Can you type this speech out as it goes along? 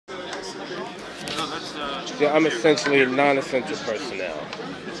Yeah, I'm essentially non-essential personnel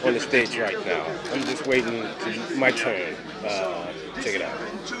on the stage right now. I'm just waiting to my turn. Check it out.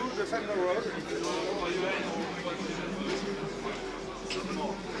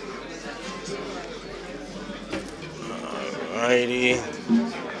 Alrighty.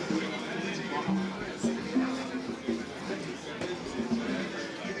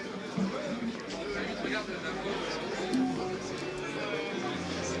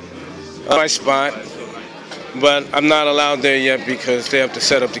 My spot, but I'm not allowed there yet because they have to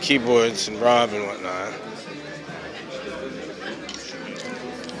set up the keyboards and Rob and whatnot.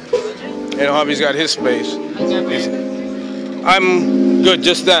 And Harvey's got his space. I'm good,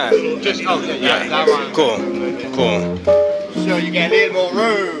 just that. Just, oh, yeah, that one. Cool, cool. So you get a little more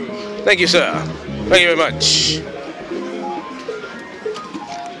room. Thank you, sir. Thank you very much.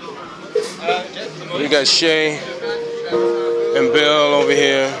 We got Shay and Bill over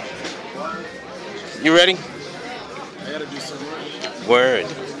here. You ready? I gotta do some Word.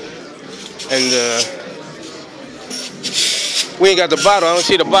 And we ain't got the bottle. I don't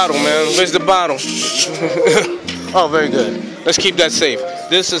see the bottle, man. Where's the bottle? Oh, very good. Let's keep that safe.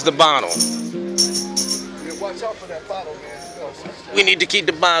 This is the bottle. Yeah, watch out for that bottle, man. We need to keep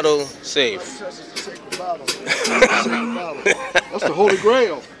the bottle safe. That's the Holy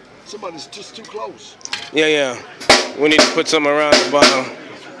Grail. Somebody's just too close. Yeah, yeah. We need to put some around the bottle.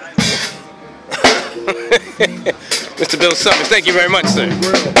 Mr. Bill Summers, thank you very much, sir.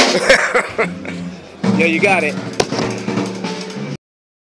 Yeah, you got it.